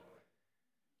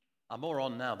I'm more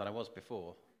on now than I was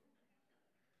before.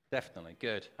 Definitely.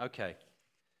 Good. Okay.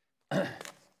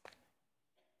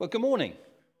 Well, good morning.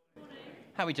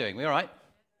 How are we doing? We all right?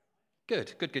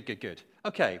 Good.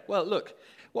 Okay. Well, look,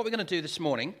 what we're going to do this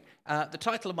morning, the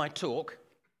title of my talk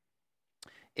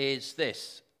is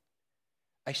this: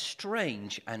 A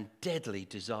Strange and Deadly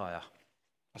Desire.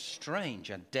 A strange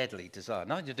and deadly desire.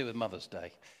 Nothing to do with Mother's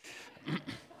Day.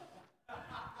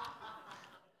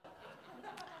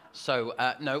 So,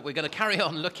 no, we're going to carry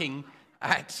on looking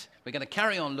at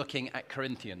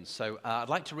Corinthians. So I'd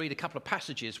like to read a couple of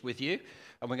passages with you,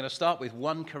 and we're going to start with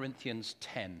 1 Corinthians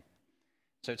 10.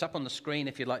 So it's up on the screen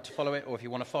if you'd like to follow it, or if you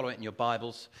want to follow it in your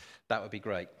Bibles, that would be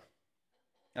great.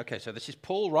 Okay, so this is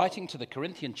Paul writing to the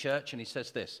Corinthian church, and he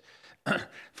says this: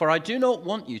 For I do not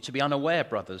want you to be unaware,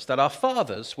 brothers, that our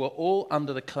fathers were all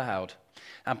under the cloud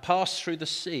and passed through the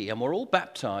sea, and were all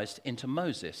baptized into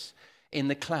Moses in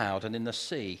the cloud and in the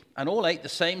sea, and all ate the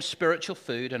same spiritual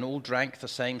food, and all drank the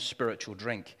same spiritual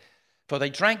drink. For they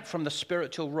drank from the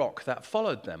spiritual rock that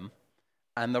followed them,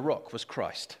 and the rock was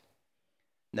Christ.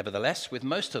 Nevertheless, with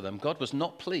most of them God was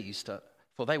not pleased,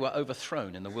 for they were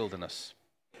overthrown in the wilderness.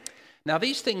 Now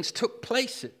these things took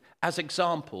place as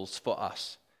examples for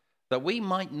us, that we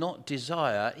might not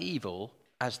desire evil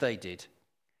as they did.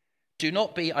 Do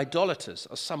not be idolaters,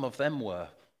 as some of them were.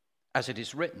 As it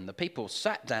is written, the people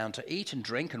sat down to eat and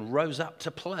drink and rose up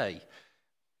to play.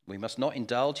 We must not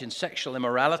indulge in sexual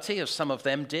immorality, as some of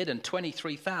them did, and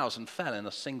 23,000 fell in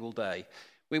a single day.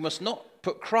 We must not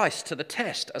put Christ to the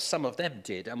test, as some of them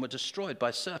did, and were destroyed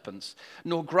by serpents,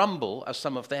 nor grumble, as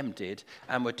some of them did,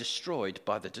 and were destroyed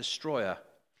by the destroyer.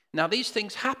 Now these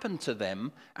things happened to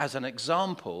them as an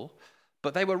example,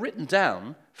 but they were written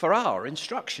down for our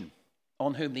instruction,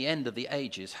 on whom the end of the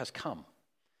ages has come.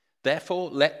 Therefore,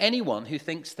 let anyone who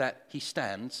thinks that he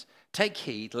stands take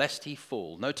heed lest he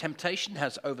fall. No temptation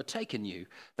has overtaken you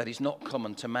that is not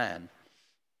common to man.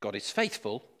 God is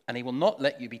faithful, and he will not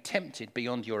let you be tempted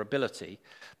beyond your ability,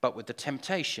 but with the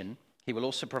temptation he will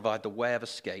also provide the way of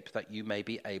escape that you may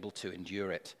be able to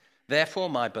endure it. Therefore,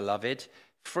 my beloved,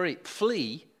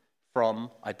 flee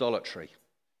from idolatry.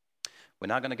 We're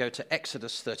now going to go to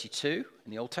Exodus 32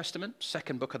 in the Old Testament,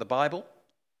 second book of the Bible.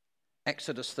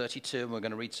 Exodus 32, and we're going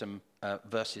to read some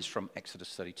verses from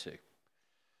Exodus 32.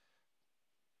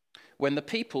 When the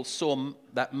people saw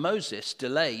that Moses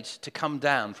delayed to come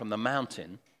down from the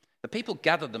mountain, the people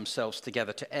gathered themselves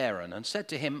together to Aaron and said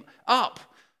to him, "Up,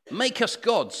 make us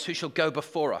gods who shall go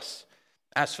before us.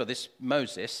 As for this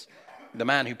Moses, the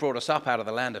man who brought us up out of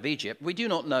the land of Egypt, we do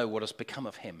not know what has become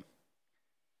of him."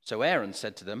 So Aaron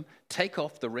said to them, "Take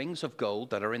off the rings of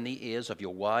gold that are in the ears of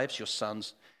your wives, your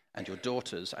sons, and your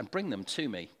daughters, and bring them to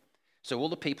me." So all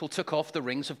the people took off the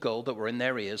rings of gold that were in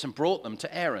their ears and brought them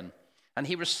to Aaron. And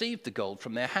he received the gold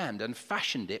from their hand and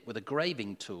fashioned it with a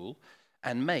graving tool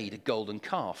and made a golden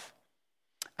calf.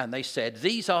 And they said,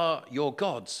 "These are your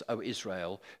gods, O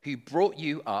Israel, who brought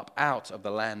you up out of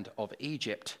the land of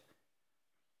Egypt."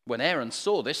 When Aaron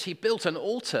saw this, he built an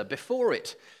altar before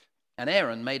it. And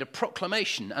Aaron made a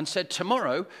proclamation and said,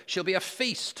 "Tomorrow shall be a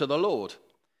feast to the Lord."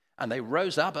 And they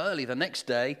rose up early the next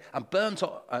day and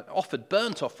offered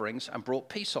burnt offerings and brought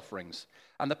peace offerings.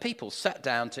 And the people sat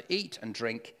down to eat and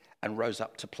drink and rose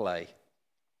up to play.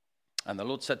 And the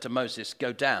Lord said to Moses,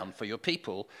 "Go down, for your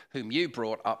people, whom you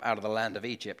brought up out of the land of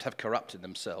Egypt, have corrupted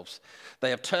themselves. They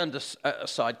have turned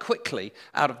aside quickly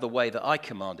out of the way that I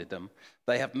commanded them.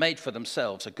 They have made for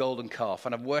themselves a golden calf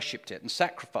and have worshipped it and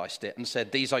sacrificed it and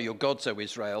said, 'These are your gods, O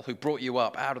Israel, who brought you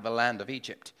up out of the land of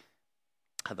Egypt.'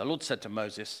 And the Lord said to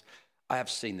Moses, 'I have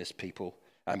seen this people,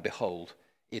 and behold,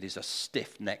 it is a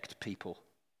stiff-necked people.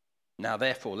 Now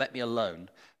therefore let me alone,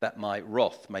 that my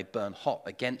wrath may burn hot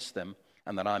against them,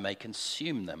 and that I may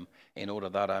consume them, in order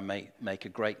that I may make a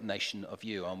great nation of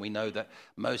you.'" And we know that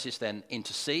Moses then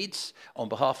intercedes on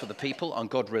behalf of the people, and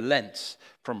God relents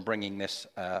from bringing this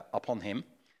upon him.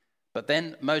 But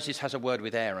then Moses has a word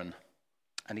with Aaron,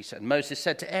 and Moses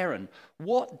said to Aaron,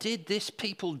 "What did this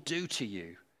people do to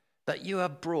you, that you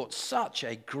have brought such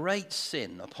a great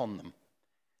sin upon them?"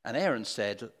 And Aaron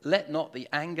said, "Let not the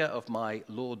anger of my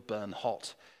Lord burn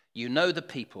hot. You know the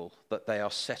people, that they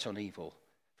are set on evil.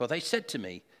 For they said to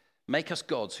me, 'Make us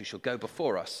gods who shall go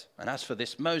before us.' And as for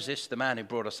this Moses, the man who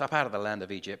brought us up out of the land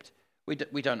of Egypt, we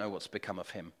don't know what's become of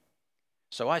him.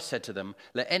 So I said to them,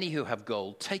 'Let any who have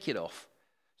gold take it off.'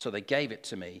 So they gave it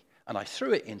to me, and I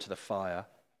threw it into the fire,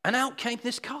 and out came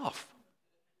this calf."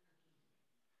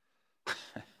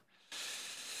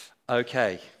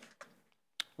 Okay.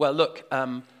 Well, look,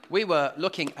 we were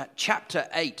looking at chapter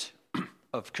 8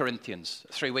 of Corinthians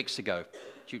 3 weeks ago.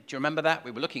 Do you remember that?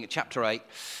 We were looking at chapter 8,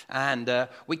 and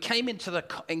we came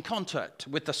in contact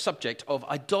with the subject of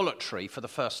idolatry for the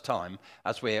first time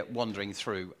as we're wandering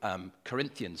through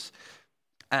Corinthians.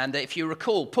 And if you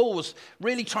recall, Paul was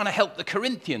really trying to help the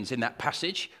Corinthians in that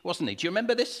passage, wasn't he? Do you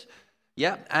remember this?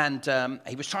 Yeah, and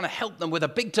he was trying to help them with a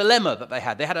big dilemma that they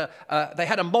had. They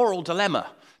had a moral dilemma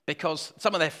because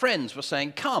some of their friends were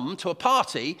saying, come to a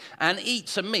party and eat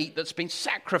some meat that's been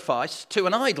sacrificed to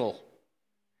an idol.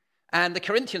 And the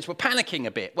Corinthians were panicking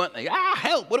a bit, weren't they?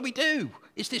 Help, what do we do?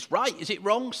 Is this right? Is it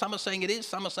wrong? Some are saying it is,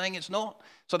 some are saying it's not.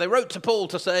 So they wrote to Paul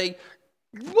to say,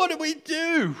 what do we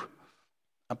do?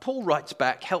 And Paul writes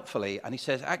back helpfully, and he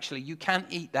says, actually, you can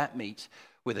eat that meat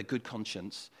with a good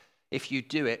conscience if you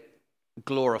do it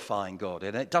glorifying God.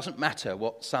 And it doesn't matter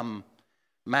what some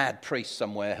mad priest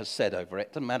somewhere has said over it.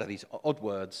 It doesn't matter these odd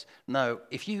words. No,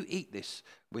 if you eat this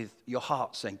with your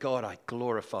heart saying, God, I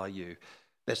glorify you,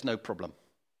 there's no problem.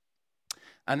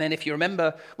 And then if you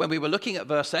remember when we were looking at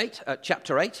verse 8,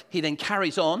 chapter 8, he then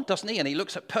carries on, doesn't he? And he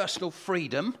looks at personal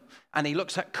freedom and he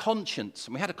looks at conscience.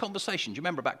 And we had a conversation, do you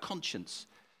remember, about conscience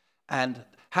and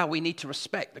how we need to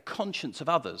respect the conscience of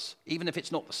others, even if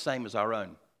it's not the same as our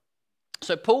own.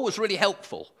 So Paul was really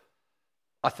helpful,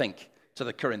 I think, to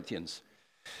the Corinthians.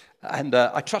 And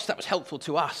I trust that was helpful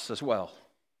to us as well.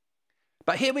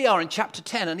 But here we are in chapter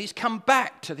 10, and he's come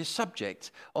back to this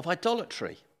subject of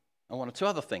idolatry and one or two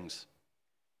other things.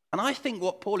 And I think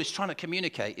what Paul is trying to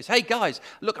communicate is, hey guys,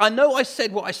 look, I know I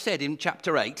said what I said in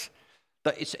chapter 8,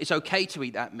 that it's okay to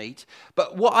eat that meat,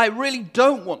 but what I really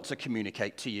don't want to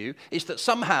communicate to you is that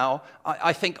somehow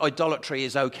I think idolatry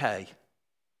is okay.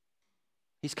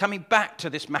 He's coming back to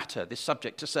this matter, this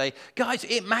subject, to say, guys,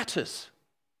 it matters.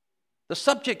 The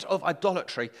subject of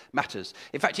idolatry matters.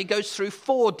 In fact, he goes through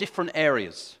 4 different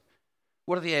areas.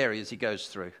 What are the areas he goes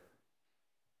through?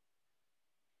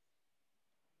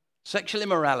 Sexual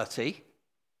immorality,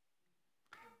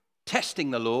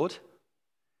 testing the Lord,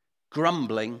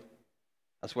 grumbling,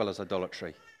 as well as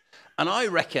idolatry. And I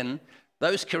reckon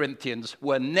those Corinthians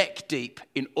were neck deep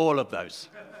in all of those.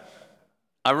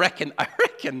 I reckon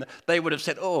they would have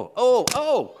said,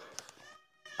 oh,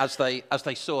 as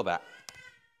they saw that.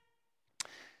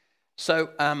 So,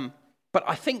 but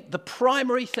I think the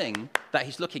primary thing that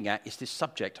he's looking at is this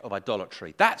subject of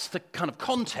idolatry. That's the kind of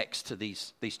context to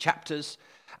these chapters,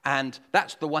 and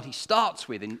that's the one he starts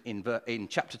with in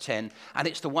chapter 10, and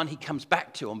it's the one he comes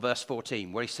back to on verse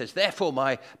 14, where he says, therefore,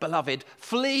 my beloved,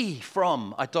 flee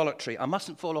from idolatry. I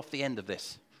mustn't fall off the end of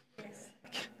this.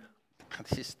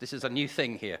 Yes. This is a new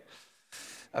thing here.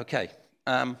 Okay.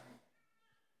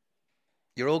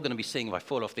 You're all going to be seeing if I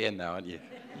fall off the end now, aren't you?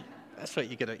 That's what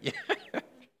you're going to...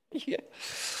 Yeah.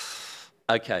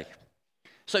 Okay.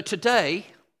 So today,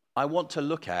 I want to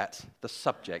look at the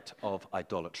subject of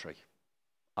idolatry.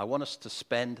 I want us to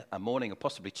spend a morning or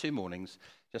possibly 2 mornings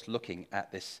just looking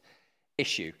at this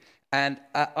issue. And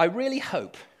I really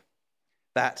hope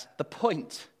that the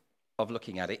point of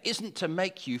looking at it isn't to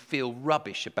make you feel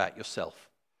rubbish about yourself.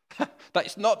 That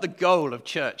it's not the goal of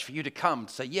church for you to come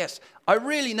to say, yes, I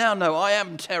really now know I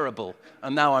am terrible,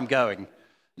 and now I'm going.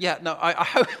 Yeah, no,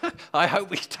 I hope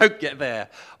we don't get there.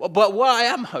 But what I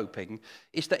am hoping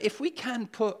is that if we can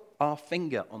put our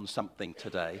finger on something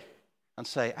today and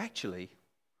say, actually,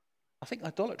 I think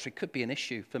idolatry could be an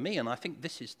issue for me, and I think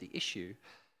this is the issue,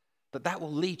 that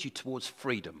will lead you towards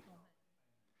freedom.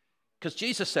 Because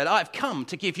Jesus said, I've come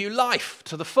to give you life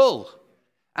to the full.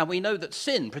 And we know that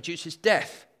sin produces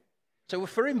death. So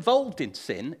if we're involved in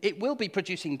sin, it will be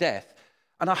producing death.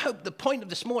 And I hope the point of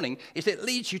this morning is that it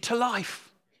leads you to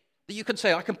life. That you can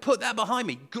say, I can put that behind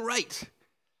me. Great.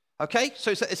 Okay?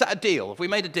 So is that a deal? Have we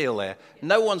made a deal there?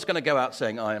 No one's going to go out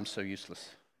saying, I am so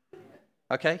useless.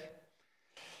 Okay?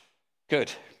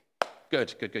 Good.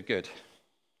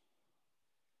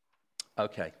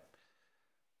 Okay.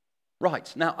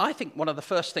 Right. Now, I think one of the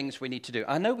first things we need to do,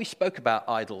 I know we spoke about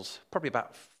idols probably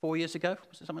about 4 years ago.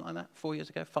 Was it something like that? 4 years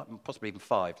ago? Possibly even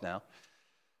 5 now.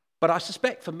 But I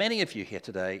suspect for many of you here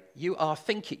today, you're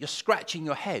scratching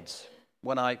your heads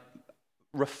when I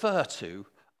refer to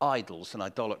idols and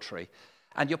idolatry.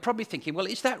 And you're probably thinking, well,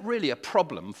 is that really a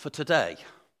problem for today?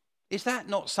 Is that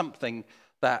not something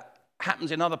that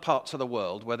happens in other parts of the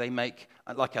world where they make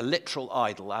like a literal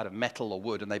idol out of metal or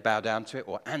wood and they bow down to it,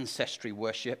 or ancestry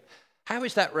worship? How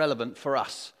is that relevant for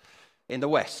us in the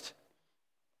West?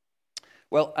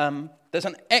 Well, there's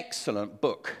an excellent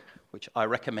book which I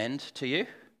recommend to you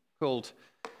called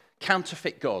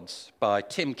Counterfeit Gods by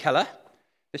Tim Keller.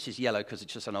 This is yellow because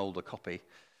it's just an older copy.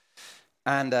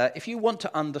 And if you want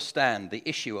to understand the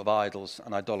issue of idols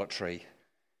and idolatry,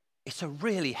 it's a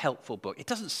really helpful book. It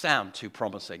doesn't sound too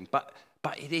promising, but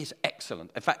but it is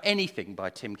excellent. In fact, anything by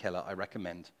Tim Keller I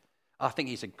recommend. I think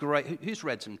he's a great... Who's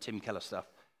read some Tim Keller stuff?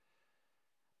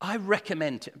 I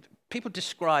recommend... People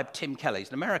describe Tim Keller, he's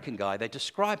an American guy, they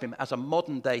describe him as a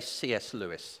modern-day C.S.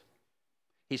 Lewis.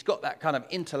 He's got that kind of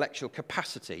intellectual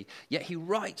capacity, yet he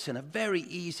writes in a very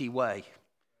easy way.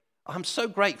 I'm so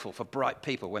grateful for bright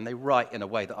people when they write in a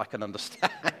way that I can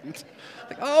understand.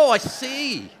 Like, oh,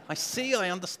 I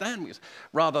understand.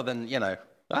 Rather than,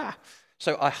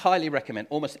 So I highly recommend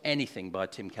almost anything by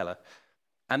Tim Keller.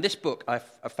 And this book I've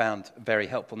found very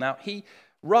helpful. Now, he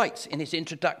writes in his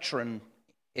introductory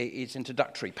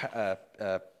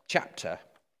chapter,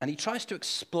 and he tries to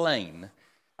explain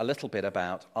a little bit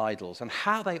about idols and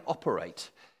how they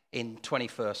operate in the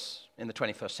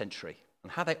 21st century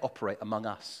and how they operate among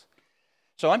us.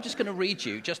 So I'm just going to read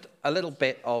you just a little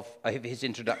bit of his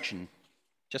introduction,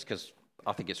 just because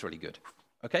I think it's really good.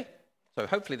 Okay? So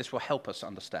hopefully this will help us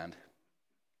understand.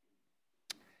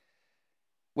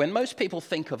 When most people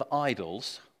think of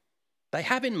idols, they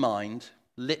have in mind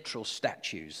literal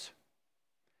statues,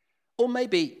 or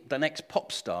maybe the next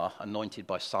pop star anointed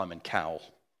by Simon Cowell.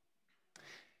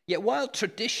 Yet while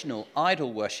traditional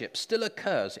idol worship still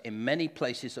occurs in many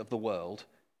places of the world,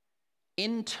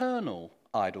 internal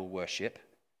idol worship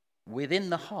within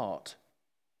the heart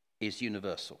is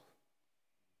universal.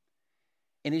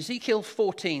 In Ezekiel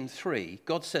 14:3,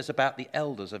 God says about the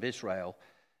elders of Israel,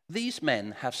 "These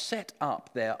men have set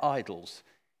up their idols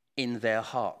in their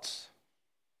hearts."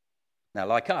 Now,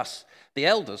 like us, the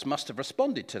elders must have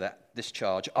responded to this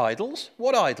charge. Idols?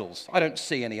 What idols? I don't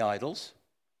see any idols.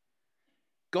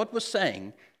 God was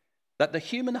saying that the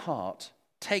human heart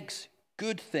takes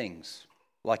good things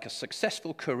like a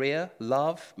successful career,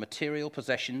 love, material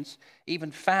possessions,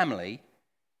 even family,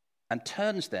 and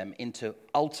turns them into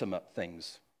ultimate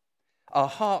things. Our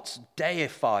hearts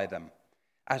deify them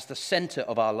as the center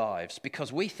of our lives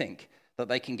because we think that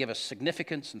they can give us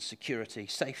significance and security,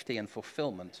 safety and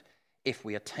fulfillment if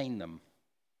we attain them.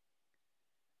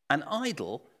 An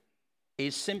idol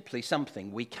is simply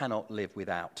something we cannot live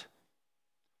without.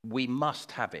 We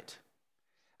must have it.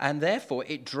 And therefore,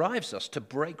 it drives us to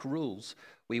break rules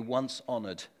we once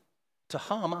honored, to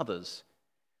harm others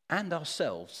and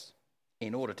ourselves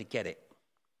in order to get it.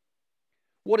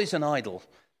 What is an idol?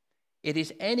 It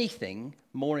is anything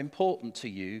more important to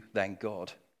you than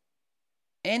God.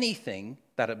 Anything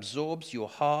that absorbs your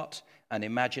heart and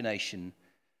imagination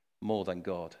more than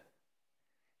God.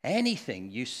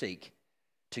 Anything you seek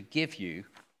to give you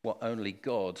what only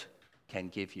God can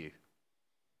give you.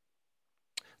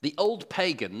 The old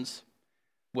pagans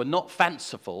were not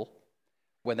fanciful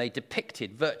when they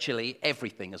depicted virtually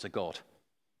everything as a god.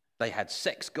 They had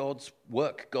sex gods,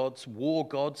 work gods, war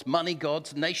gods, money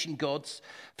gods, nation gods,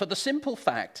 for the simple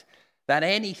fact that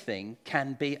anything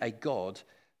can be a god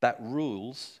that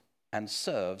rules and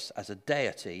serves as a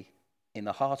deity in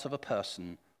the heart of a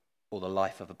person or the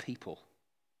life of a people.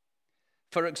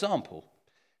 For example,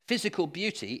 physical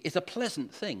beauty is a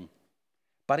pleasant thing,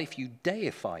 but if you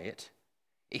deify it,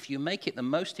 if you make it the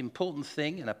most important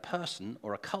thing in a person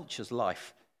or a culture's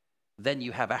life, then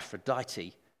you have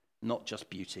Aphrodite, not just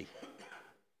beauty.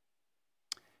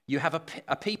 You have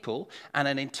a people and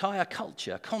an entire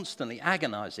culture constantly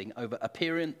agonizing over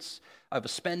appearance, over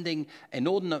spending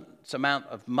inordinate amount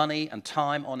of money and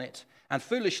time on it, and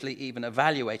foolishly even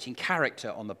evaluating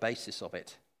character on the basis of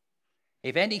it.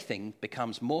 If anything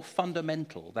becomes more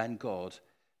fundamental than God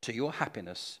to your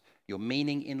happiness, your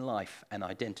meaning in life and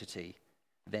identity,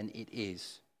 then it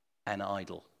is an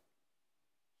idol.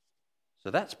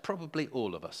 So that's probably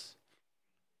all of us.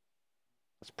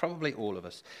 That's probably all of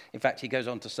us. In fact, he goes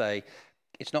on to say,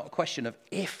 it's not a question of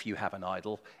if you have an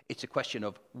idol, it's a question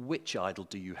of which idol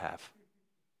do you have.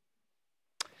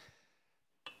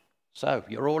 So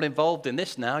you're all involved in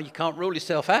this now. You can't rule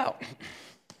yourself out.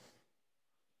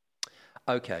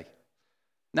 Okay.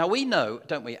 Now we know,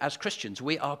 don't we, as Christians,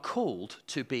 we are called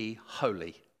to be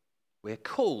holy. We're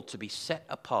called to be set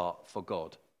apart for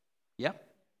God. Yeah?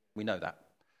 We know that.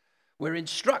 We're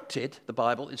instructed, the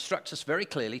Bible instructs us very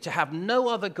clearly, to have no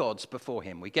other gods before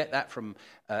him. We get that from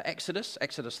Exodus.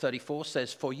 Exodus 34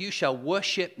 says, "For you shall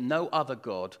worship no other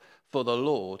God, for the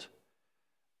Lord,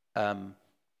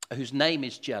 whose name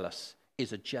is jealous,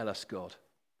 is a jealous God."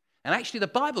 And actually the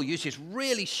Bible uses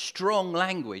really strong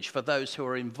language for those who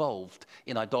are involved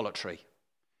in idolatry.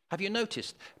 Have you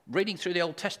noticed, reading through the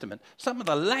Old Testament, some of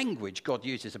the language God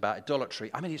uses about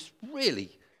idolatry, I mean, it's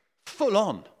really full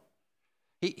on.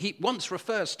 He once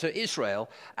refers to Israel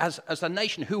as a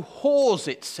nation who whores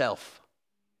itself.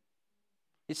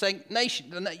 He's saying,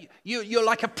 nation, you're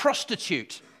like a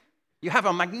prostitute. You have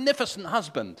a magnificent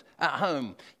husband at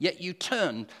home, yet you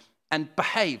turn and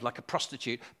behave like a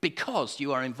prostitute because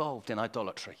you are involved in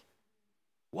idolatry?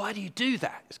 Why do you do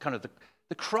that? It's kind of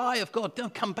the cry of God.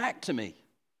 Don't come back to me.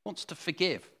 Wants to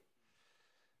forgive.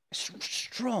 It's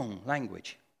strong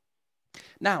language.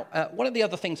 Now, one of the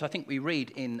other things I think we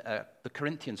read in the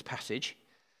Corinthians passage,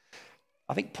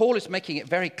 I think Paul is making it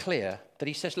very clear that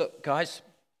he says, look, guys,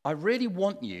 I really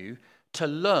want you to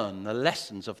learn the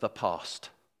lessons of the past.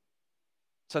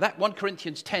 So that 1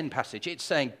 Corinthians 10 passage, it's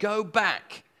saying, go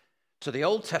back to the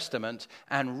Old Testament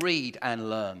and read and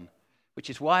learn, which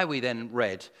is why we then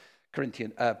read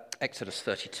Exodus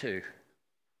 32.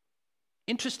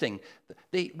 Interesting,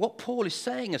 what Paul is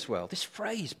saying as well, this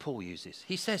phrase Paul uses,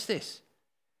 he says this,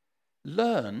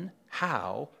 learn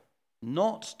how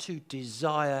not to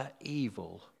desire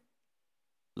evil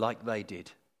like they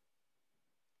did.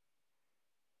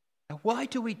 Now, why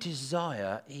do we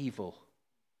desire evil?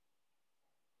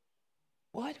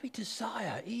 Why do we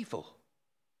desire evil?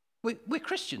 We're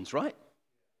Christians, right?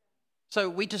 So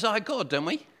we desire God, don't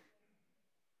we?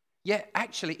 Yet,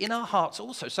 actually, in our hearts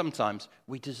also sometimes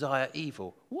we desire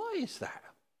evil. Why is that?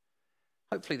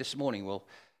 Hopefully this morning will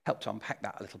help to unpack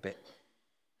that a little bit.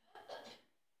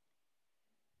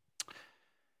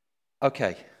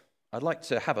 Okay, I'd like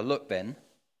to have a look then,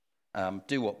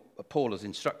 do what Paul has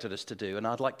instructed us to do, and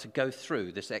I'd like to go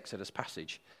through this Exodus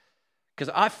passage,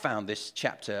 because I've found this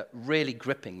chapter really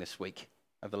gripping this week,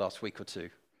 over the last week or two.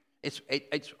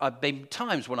 I've been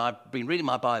times when I've been reading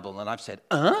my Bible and I've said,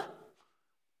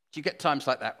 Do you get times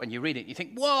like that when you read it, you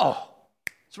think, whoa,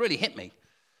 it's really hit me.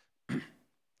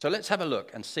 So let's have a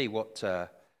look and see what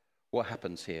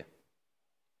happens here.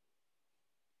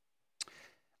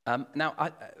 Now,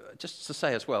 just to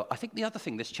say as well, I think the other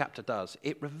thing this chapter does,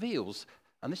 it reveals,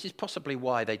 and this is possibly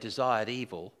why they desired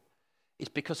evil, is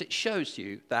because it shows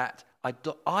you that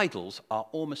idols are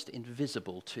almost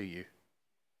invisible to you.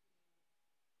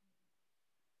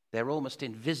 They're almost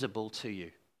invisible to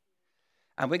you.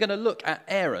 And we're going to look at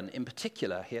Aaron in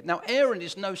particular here. Now, Aaron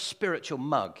is no spiritual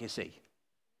mug, is he?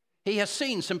 He has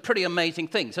seen some pretty amazing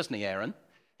things, hasn't he, Aaron?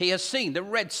 He has seen the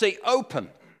Red Sea open.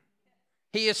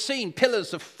 He has seen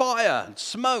pillars of fire and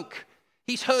smoke.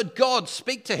 He's heard God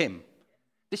speak to him.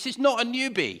 This is not a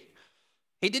newbie.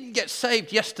 He didn't get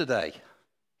saved yesterday.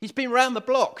 He's been around the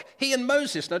block. He and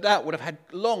Moses, no doubt, would have had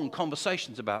long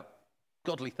conversations about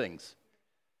godly things.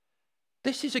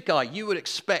 This is a guy you would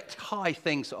expect high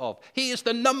things of. He is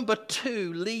the number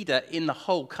 2 leader in the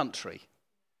whole country.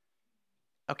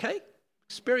 Okay?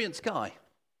 Experienced guy.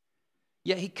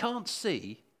 Yet he can't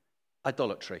see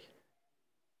idolatry.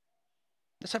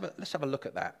 Let's have a look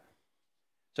at that.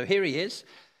 So here he is.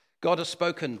 God has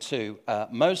spoken to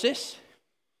Moses.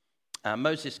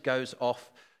 Moses goes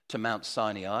off to Mount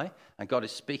Sinai, and God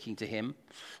is speaking to him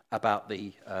about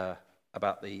the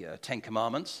 10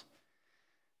 Commandments.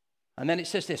 And then it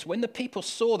says this, when the people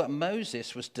saw that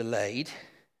Moses was delayed,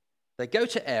 they go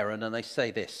to Aaron and they say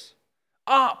this,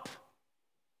 up.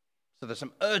 So there's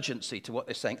some urgency to what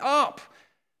they're saying. Up,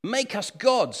 make us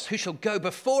gods who shall go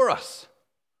before us.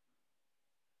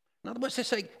 In other words, they're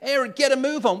saying, Aaron, get a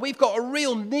move on. We've got a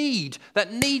real need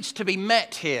that needs to be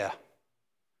met here.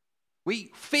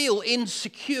 We feel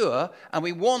insecure and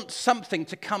we want something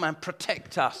to come and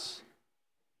protect us.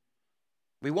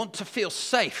 We want to feel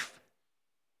safe.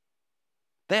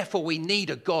 Therefore, we need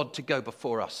a God to go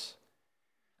before us.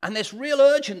 And there's real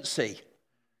urgency.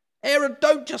 Aaron,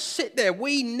 don't just sit there.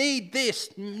 We need this.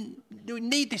 We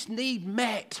need this need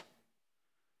met.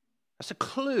 That's a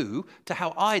clue to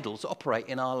how idols operate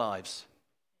in our lives,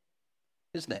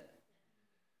 isn't it?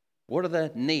 What are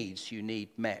the needs you need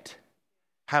met?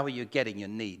 How are you getting your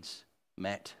needs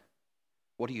met?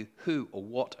 Who or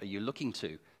what are you looking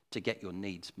to get your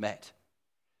needs met?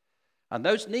 And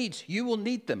those needs, you will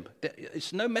need them.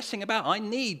 It's no messing about. I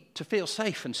need to feel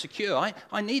safe and secure.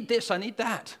 I need this, I need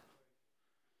that.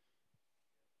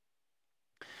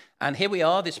 And here we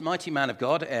are, this mighty man of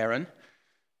God, Aaron,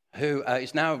 who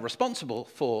is now responsible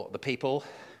for the people,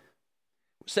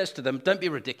 says to them, don't be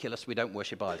ridiculous, we don't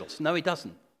worship idols. No, he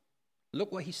doesn't.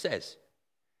 Look what he says.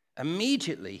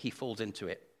 Immediately he falls into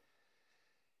it.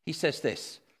 He says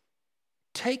this,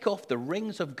 take off the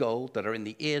rings of gold that are in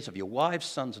the ears of your wives,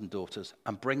 sons, and daughters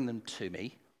and bring them to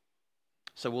me.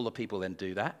 So all the people then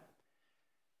do that.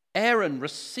 Aaron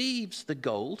receives the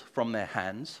gold from their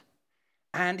hands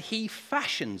and he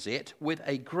fashions it with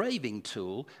a graving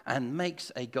tool and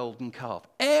makes a golden calf.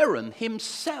 Aaron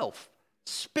himself,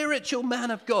 spiritual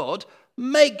man of God,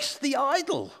 makes the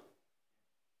idol.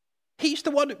 He's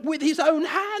the one with his own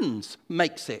hands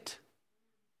makes it.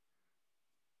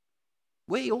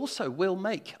 We also will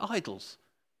make idols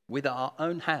with our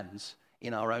own hands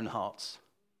in our own hearts.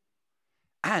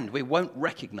 and we won't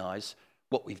recognize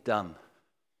what we've done.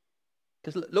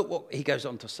 Because look what he goes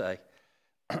on to say.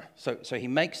 So he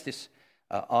makes this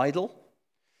idol,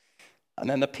 and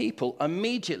then the people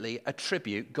immediately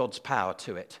attribute God's power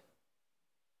to it.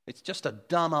 It's just a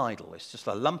dumb idol. It's just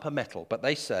a lump of metal. But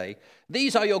they say,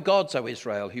 "These are your gods, O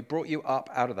Israel, who brought you up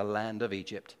out of the land of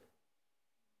Egypt."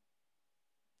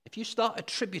 If you start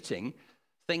attributing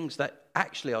things that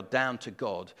actually are down to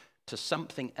God to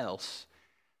something else,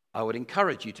 I would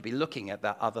encourage you to be looking at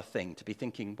that other thing, to be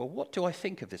thinking, well, what do I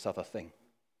think of this other thing?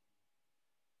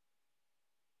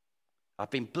 I've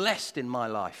been blessed in my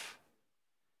life.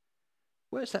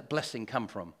 Where's that blessing come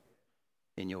from,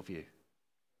 in your view?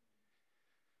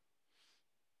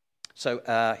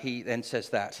 So he then says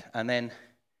that. And then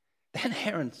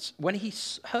Aaron, when he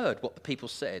heard what the people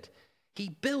said, he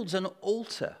builds an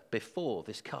altar before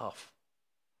this calf.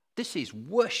 This is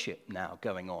worship now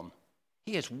going on.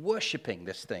 He is worshipping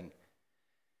this thing.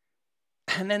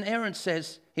 And then Aaron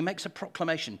says, he makes a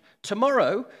proclamation,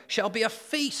 "Tomorrow shall be a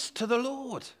feast to the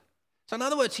Lord." So in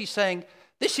other words, he's saying,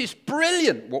 this is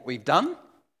brilliant what we've done.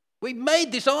 We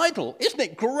made this idol. Isn't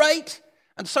it great?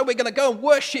 And so we're going to go and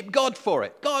worship God for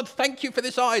it. God, thank you for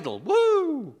this idol.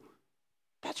 Woo!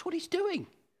 That's what he's doing.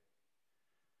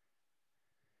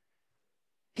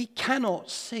 He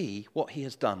cannot see what he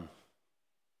has done.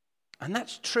 And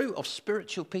that's true of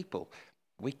spiritual people.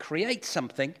 We create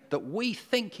something that we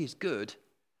think is good,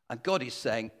 and God is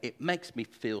saying, it makes me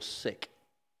feel sick.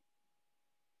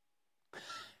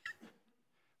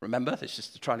 Remember, this is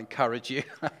to try and encourage you,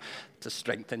 to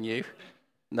strengthen you.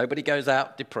 Nobody goes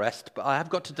out depressed, but I have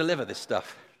got to deliver this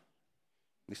stuff.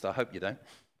 At least I hope you don't.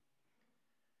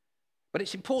 But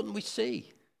it's important we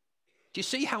see. Do you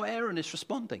see how Aaron is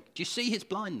responding? Do you see his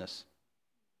blindness?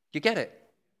 Do you get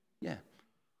it? Yeah.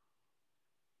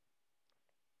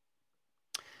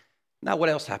 Now what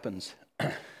else happens?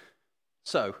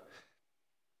 So,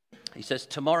 he says,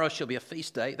 tomorrow shall be a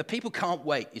feast day. The people can't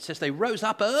wait. It says they rose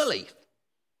up early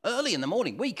in the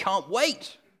morning. We can't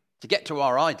wait to get to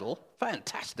our idol.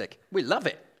 Fantastic. We love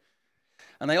it.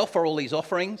 And they offer all these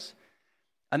offerings.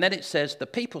 And then it says the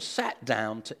people sat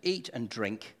down to eat and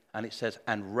drink. And it says,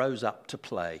 and rose up to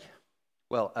play.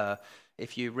 Well,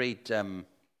 if you read Tom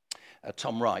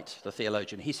Wright, the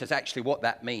theologian, he says actually what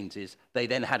that means is they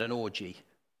then had an orgy.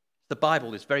 The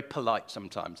Bible is very polite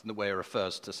sometimes in the way it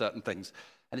refers to certain things.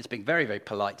 And it's being very, very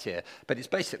polite here. But it's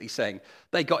basically saying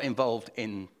they got involved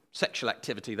in sexual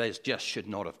activity they just should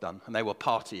not have done. And they were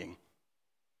partying.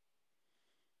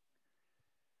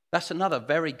 That's another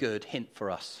very good hint for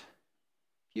us.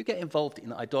 If you get involved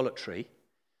in idolatry,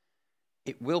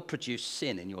 it will produce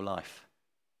sin in your life.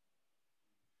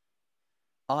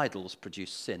 Idols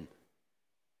produce sin.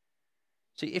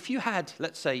 See, if you had,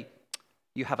 let's say,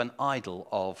 you have an idol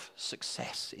of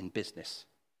success in business.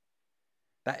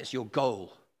 That is your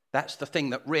goal. That's the thing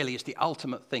that really is the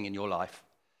ultimate thing in your life.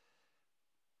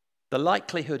 The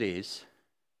likelihood is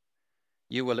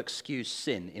you will excuse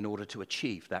sin in order to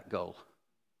achieve that goal.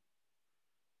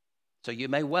 So you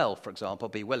may well, for example,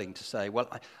 be willing to say, well,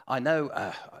 I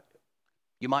know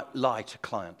you might lie to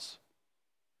clients.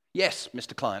 Yes,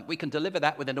 Mr. Client, we can deliver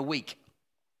that within a week.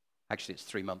 Actually, it's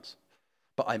 3 months.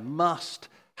 But I must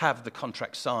have the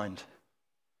contract signed.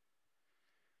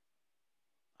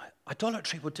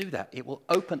 Idolatry will do that. It will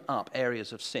open up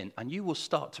areas of sin, and you will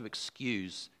start to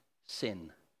excuse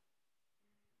sin.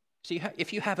 So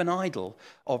if you have an idol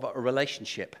of a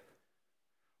relationship,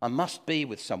 I must be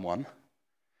with someone,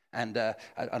 and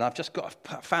I've just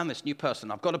found this new person,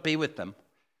 I've got to be with them.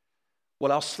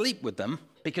 Well, I'll sleep with them,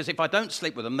 because if I don't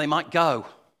sleep with them, they might go.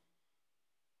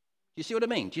 Do you see what I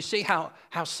mean? Do you see how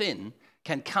sin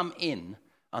can come in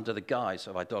under the guise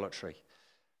of idolatry?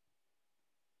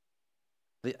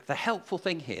 The helpful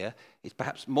thing here is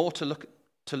perhaps more to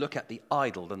look at the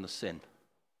idol than the sin.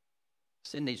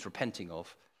 Sin needs repenting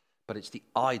of, but it's the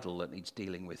idol that needs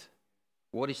dealing with.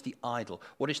 What is the idol?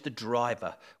 What is the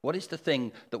driver? What is the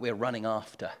thing that we're running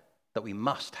after, that we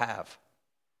must have?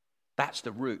 That's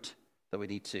the root that we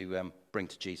need to bring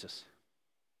to Jesus.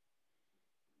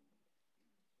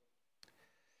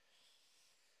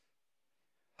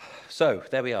 So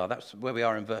there we are. That's where we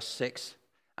are in verse 6.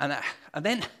 And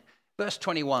then verse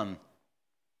 21.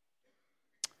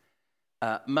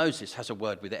 Moses has a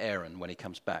word with Aaron when he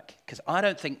comes back, because I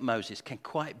don't think Moses can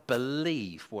quite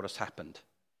believe what has happened.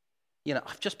 You know,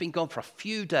 I've just been gone for a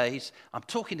few days. I'm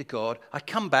talking to God. I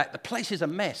come back. The place is a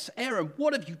mess. Aaron,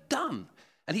 what have you done?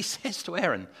 And he says to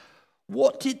Aaron,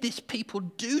 what did this people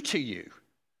do to you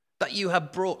that you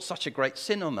have brought such a great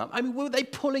sin on them? I mean, were they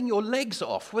pulling your legs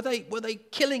off? Were they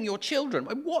killing your children?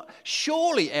 I mean, what?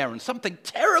 Surely, Aaron, something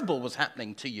terrible was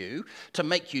happening to you to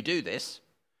make you do this.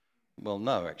 Well,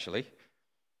 no, actually.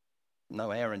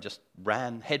 No, Aaron just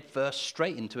ran headfirst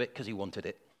straight into it because he wanted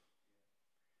it.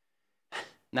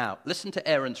 Now, listen to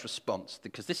Aaron's response,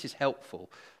 because this is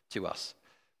helpful to us.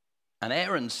 And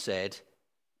Aaron said,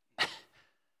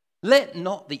 "Let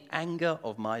not the anger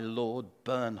of my Lord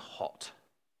burn hot."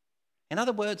 In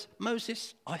other words,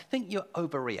 Moses, I think you're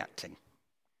overreacting.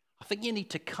 I think you need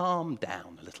to calm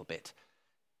down a little bit.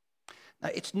 Now,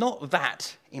 it's not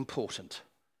that important.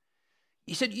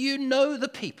 He said, you know the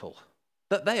people,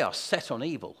 that they are set on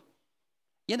evil.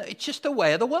 You know, it's just the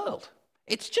way of the world.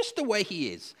 It's just the way he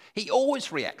is. He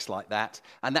always reacts like that,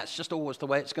 and that's just always the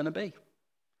way it's going to be.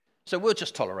 So we'll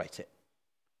just tolerate it.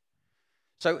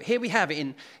 So here we have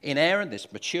in Aaron,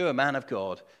 this mature man of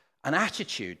God, an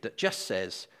attitude that just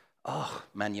says, oh,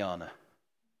 manana.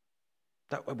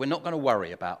 That we're not going to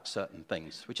worry about certain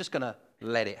things. We're just going to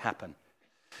let it happen.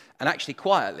 And actually,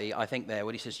 quietly, I think there,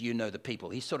 when he says, you know the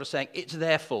people, he's sort of saying, it's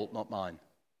their fault, not mine.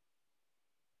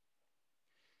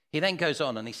 He then goes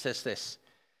on and he says this.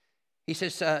 He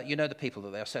says, you know the people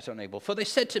that they are set on evil. For they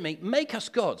said to me, make us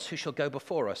gods who shall go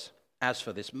before us. As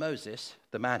for this Moses,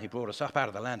 the man who brought us up out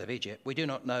of the land of Egypt, we do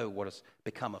not know what has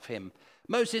become of him.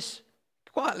 Moses,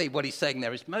 quietly what he's saying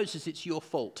there is, Moses, it's your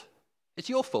fault. It's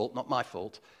your fault, not my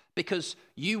fault, because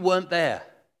you weren't there.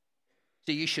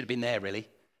 So you should have been there, really,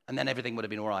 and then everything would have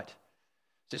been all right.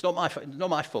 So it's not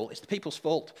my fault. It's the people's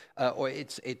fault, or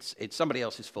it's somebody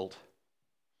else's fault.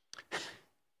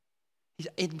 He's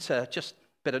into just a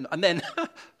bit of, and then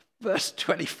verse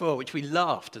 24, which we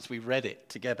laughed as we read it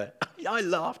together. I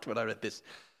laughed when I read this.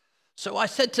 So I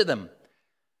said to them,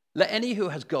 let any who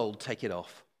has gold take it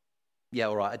off. Yeah,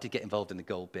 all right, I did get involved in the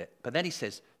gold bit. But then he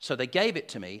says, so they gave it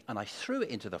to me, and I threw it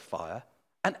into the fire,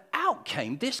 and out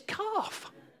came this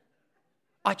calf.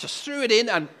 I just threw it in,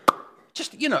 and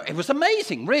just, it was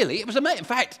amazing, really. It was amazing. In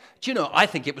fact, I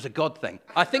think it was a God thing.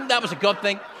 I think that was a God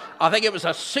thing. I think it was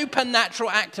a supernatural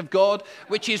act of God,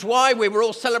 which is why we were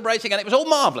all celebrating, and it was all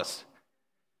marvelous.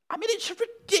 I mean, it's a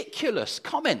ridiculous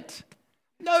comment.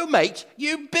 No, mate,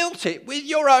 you built it with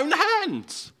your own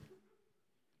hands.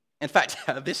 In fact,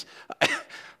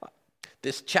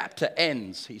 this chapter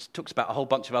ends. He talks about a whole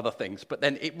bunch of other things, but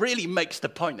then it really makes the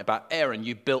point about Aaron,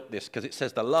 you built this, because it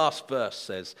says, the last verse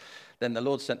says, then the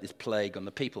Lord sent this plague on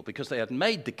the people because they had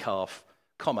made the calf,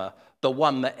 the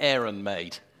one that Aaron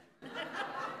made.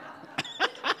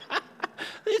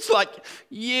 It's like,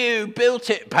 you built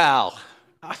it, pal.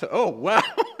 I thought, oh, wow,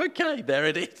 okay, there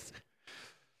it is.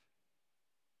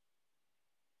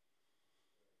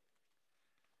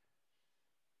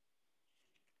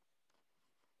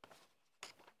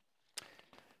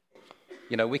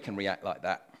 We can react like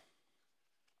that.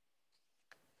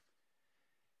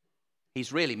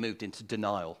 He's really moved into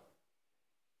denial.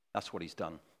 That's what he's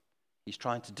done. He's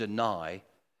trying to deny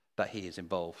that he is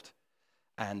involved.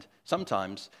 And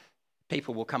sometimes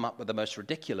people will come up with the most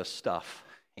ridiculous stuff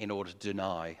in order to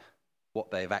deny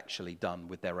what they've actually done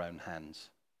with their own hands.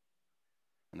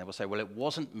 And they will say, well, it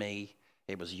wasn't me,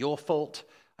 it was your fault,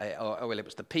 or well, it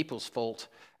was the people's fault,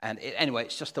 and anyway,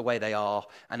 it's just the way they are,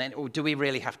 and then, do we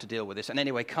really have to deal with this? And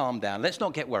anyway, calm down, let's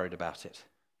not get worried about it.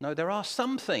 No, there are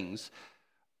some things,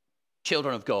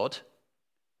 children of God,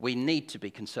 we need to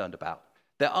be concerned about.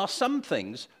 There are some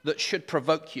things that should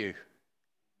provoke you.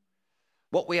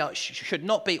 What we should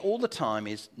not be all the time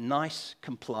is nice,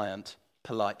 compliant,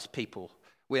 polite people.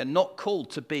 We are not called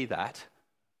to be that.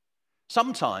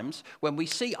 Sometimes, when we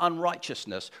see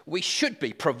unrighteousness, we should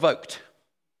be provoked.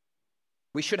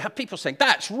 We should have people saying,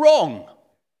 that's wrong.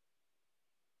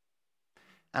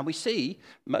 And we see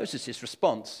Moses'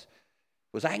 response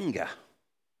was anger.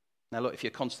 Now look, if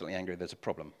you're constantly angry, there's a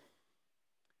problem.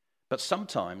 But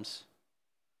sometimes,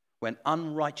 when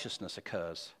unrighteousness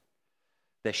occurs,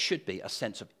 there should be a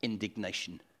sense of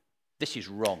indignation. This is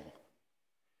wrong.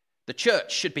 The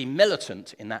church should be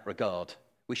militant in that regard.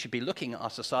 We should be looking at our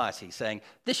society saying,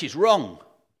 this is wrong.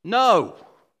 No.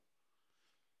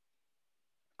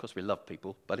 Of course, we love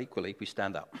people, but equally, we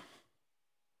stand up.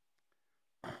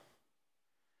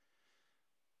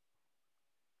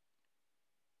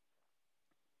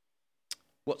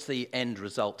 What's the end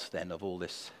result, then, of all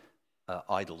this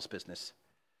idols business?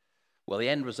 Well, the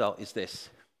end result is this.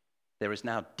 There is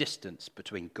now distance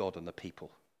between God and the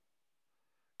people.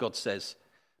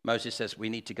 Moses says, we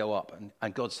need to go up.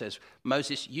 And God says,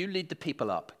 Moses, you lead the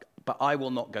people up, but I will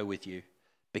not go with you,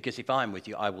 because if I'm with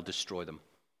you, I will destroy them.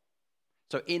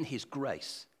 So in his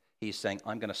grace, he is saying,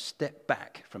 I'm going to step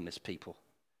back from this people.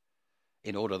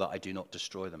 in order that I do not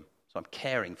destroy them. So I'm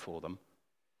caring for them.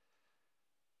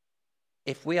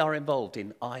 If we are involved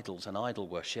in idols and idol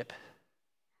worship,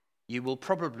 you will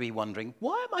probably be wondering,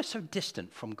 why am I so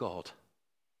distant from God?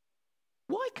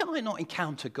 Why can I not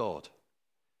encounter God?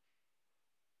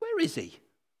 Where is he?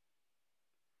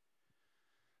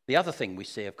 The other thing we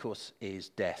see, of course, is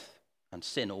death. And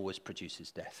sin always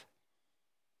produces death.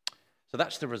 So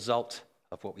that's the result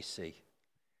of what we see.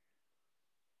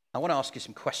 I want to ask you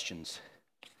some questions.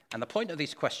 And the point of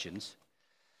these questions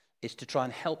is to try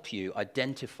and help you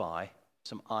identify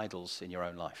some idols in your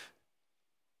own life.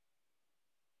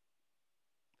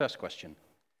 First question,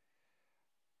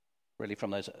 really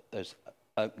from those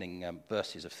opening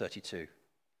verses of 32.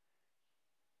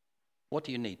 What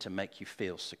do you need to make you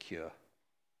feel secure?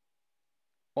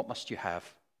 What must you have?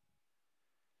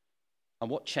 And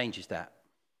what changes that?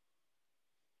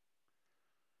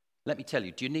 Let me tell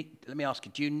you, let me ask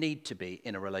you, do you need to be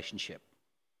in a relationship?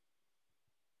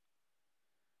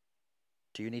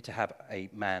 Do you need to have a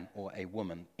man or a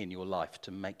woman in your life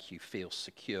to make you feel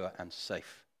secure and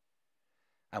safe?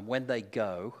 And when they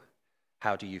go,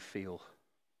 how do you feel?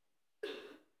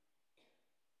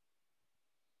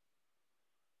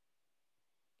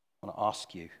 I want to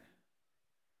ask you,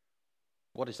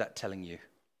 what is that telling you?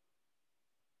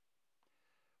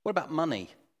 What about money?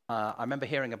 I remember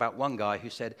hearing about one guy who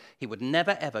said he would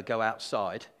never, ever go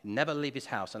outside, never leave his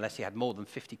house unless he had more than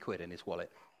 50 quid in his wallet.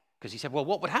 Because he said, well,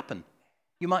 what would happen?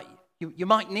 You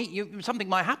might need, something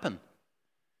might happen.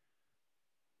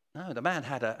 No, the man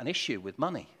had an issue with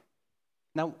money.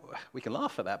 Now, we can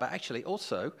laugh at that, but actually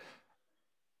also,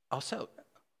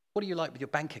 what do you like with your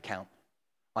bank account?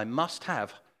 I must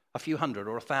have a few hundred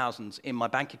or thousands in my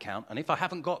bank account, and if I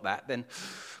haven't got that, then,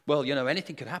 well,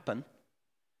 anything could happen.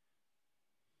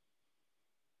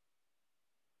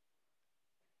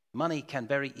 Money can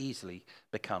very easily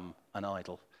become an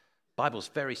idol. The Bible's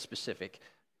very specific.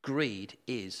 Greed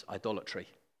is idolatry.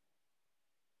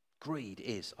 Greed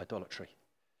is idolatry.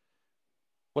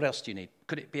 What else do you need?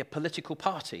 Could it be a political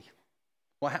party?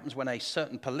 What happens when a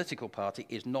certain political party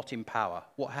is not in power?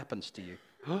 What happens to you?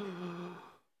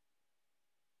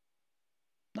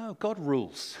 No, God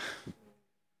rules.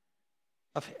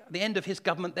 At the end of his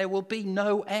government, there will be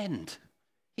no end.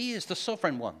 He is the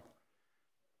sovereign one.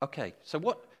 Okay, so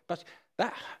but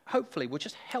that hopefully will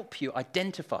just help you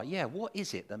identify, what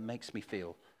is it that makes me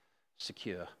feel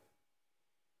secure? How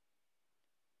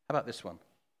about this one?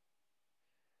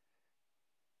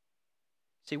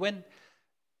 See,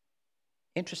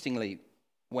 interestingly,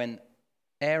 when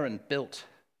Aaron built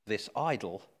this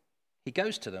idol, he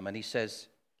goes to them and he says,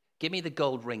 give me the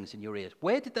gold rings in your ears.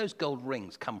 Where did those gold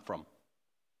rings come from?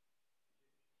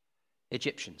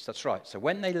 Egyptians, that's right. So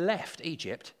when they left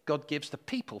Egypt, God gives the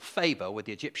people favor with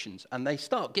the Egyptians, and they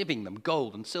start giving them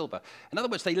gold and silver. In other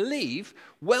words, they leave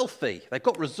wealthy. They've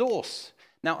got resource.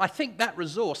 Now, I think that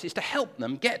resource is to help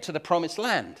them get to the promised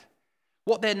land.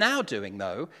 What they're now doing,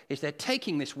 though, is they're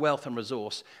taking this wealth and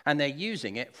resource, and they're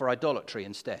using it for idolatry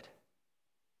instead.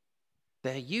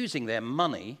 They're using their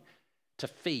money to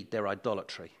feed their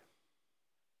idolatry.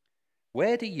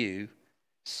 Where do you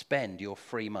spend your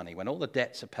free money? When all the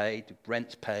debts are paid,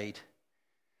 rent's paid,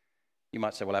 you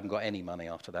might say, well, I haven't got any money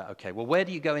after that. Okay, well, where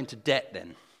do you go into debt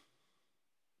then?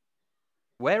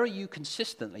 Where are you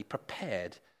consistently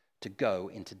prepared to go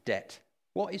into debt?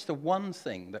 What is the one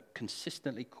thing that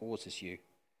consistently causes you?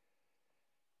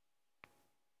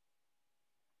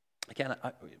 Again,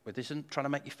 this isn't trying to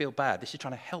make you feel bad. This is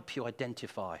trying to help you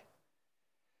identify.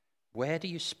 Where do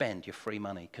you spend your free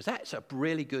money? Because that's a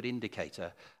really good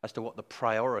indicator as to what the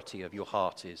priority of your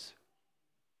heart is.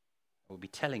 It will be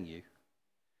telling you.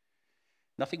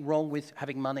 Nothing wrong with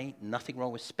having money, nothing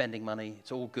wrong with spending money.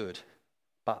 It's all good.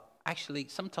 But actually,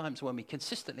 sometimes when we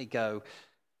consistently go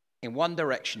in one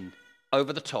direction,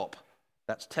 over the top,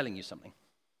 that's telling you something.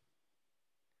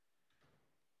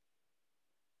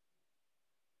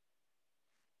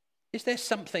 Is there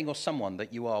something or someone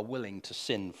that you are willing to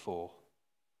sin for?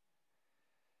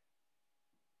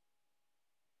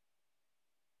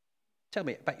 Tell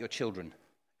me about your children. Have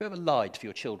you ever lied for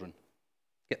your children?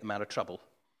 Get them out of trouble?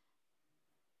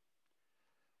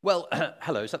 Well,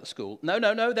 hello, is that the school? No,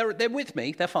 they're with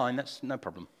me. They're fine. That's no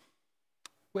problem.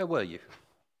 Where were you?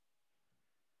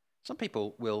 Some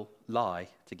people will lie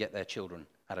to get their children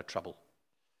out of trouble.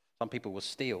 Some people will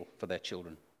steal for their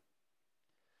children.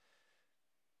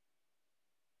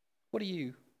 What are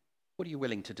you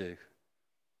willing to do?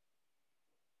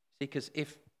 See, because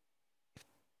if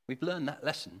we've learned that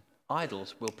lesson,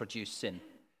 idols will produce sin.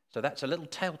 So that's a little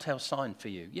telltale sign for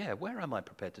you. Yeah, where am I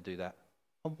prepared to do that?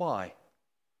 And why?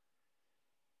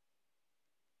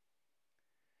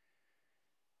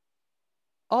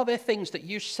 Are there things that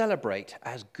you celebrate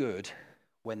as good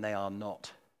when they are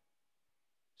not?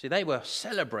 See, they were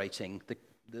celebrating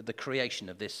the creation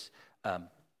of this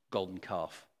golden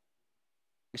calf.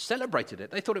 They celebrated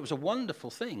it. They thought it was a wonderful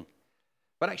thing.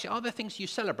 But actually, are there things you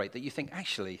celebrate that you think,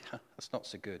 actually, that's not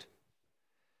so good?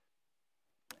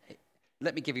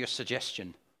 Let me give you a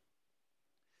suggestion.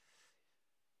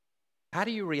 How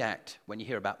do you react when you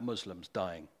hear about Muslims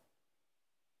dying?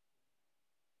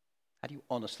 How do you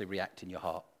honestly react in your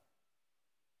heart?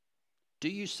 Do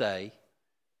you say,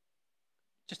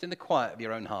 just in the quiet of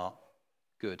your own heart,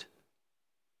 good,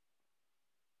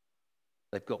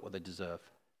 they've got what they deserve?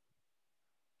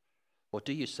 Or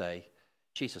do you say,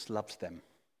 Jesus loves them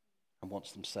and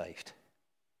wants them saved?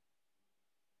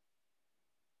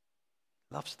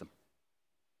 Loves them.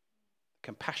 The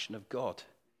compassion of God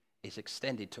is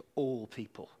extended to all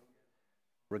people,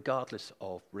 regardless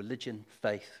of religion,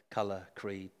 faith, colour,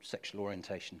 creed, sexual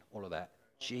orientation, all of that.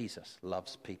 Jesus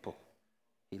loves people.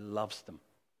 He loves them.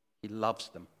 He loves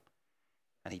them.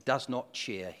 And he does not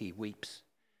cheer, he weeps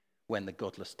when the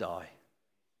godless die.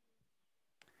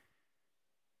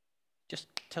 Just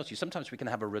tells you, sometimes we can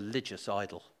have a religious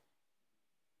idol.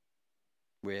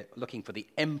 We're looking for the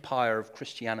empire of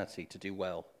Christianity to do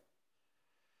well.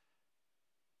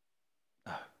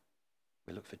 No,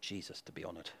 we look for Jesus to be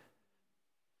honoured.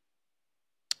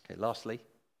 Okay, lastly,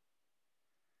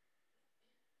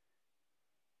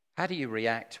 how do you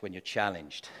react when you're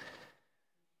challenged?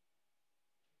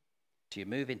 Do you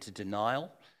move into denial?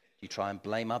 Do you try and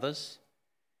blame others?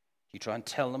 Do you try and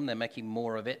tell them they're making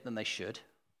more of it than they should?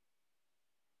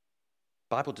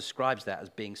 The Bible describes that as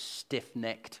being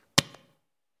stiff-necked.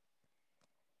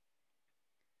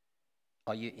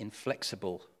 Are you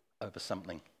inflexible over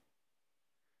something?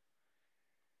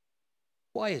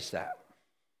 Why is that?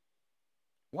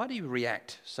 Why do you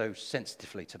react so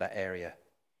sensitively to that area?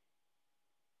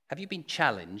 Have you been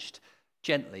challenged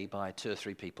gently by 2 or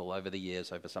 3 people over the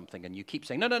years over something, and you keep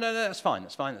saying, no, that's fine.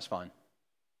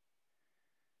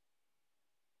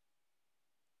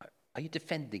 Are you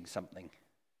defending something? Are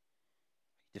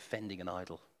you defending an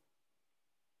idol?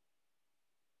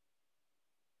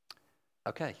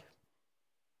 Okay.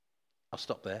 I'll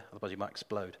stop there, otherwise you might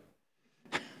explode.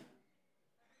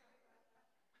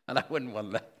 And I wouldn't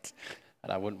want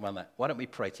that. Why don't we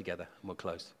pray together and we'll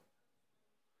close.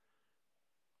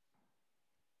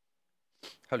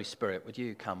 Holy Spirit, would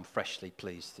you come freshly,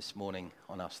 please, this morning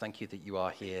on us? Thank you that you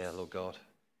are here, Lord God.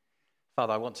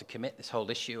 Father, I want to commit this whole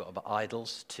issue of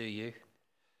idols to you.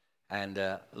 And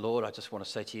Lord, I just want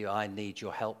to say to you, I need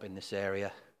your help in this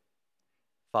area.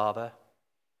 Father,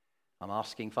 I'm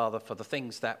asking, Father, for the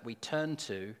things that we turn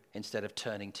to instead of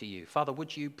turning to you. Father,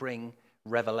 would you bring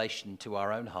revelation to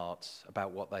our own hearts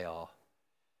about what they are?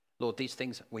 Lord, these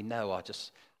things we know are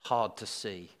just hard to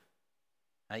see.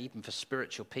 And even for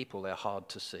spiritual people, they're hard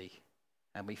to see.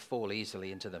 And we fall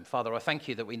easily into them. Father, I thank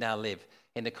you that we now live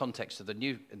in the context of the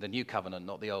new covenant,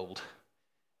 not the old.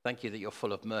 Thank you that you're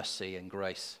full of mercy and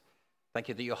grace. Thank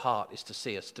you that your heart is to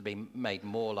see us to be made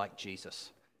more like Jesus.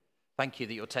 Thank you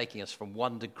that you're taking us from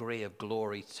one degree of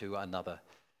glory to another.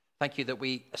 Thank you that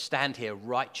we stand here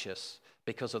righteous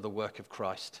because of the work of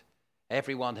Christ.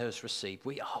 Everyone who has received,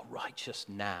 we are righteous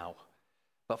now.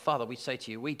 But Father, we say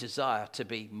to you, we desire to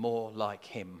be more like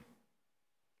him.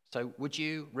 So would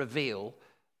you reveal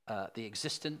the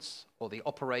existence or the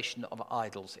operation of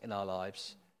idols in our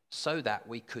lives so that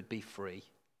we could be free?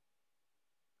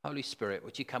 Holy Spirit,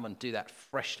 would you come and do that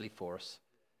freshly for us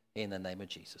in the name of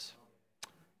Jesus?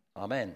 Amen.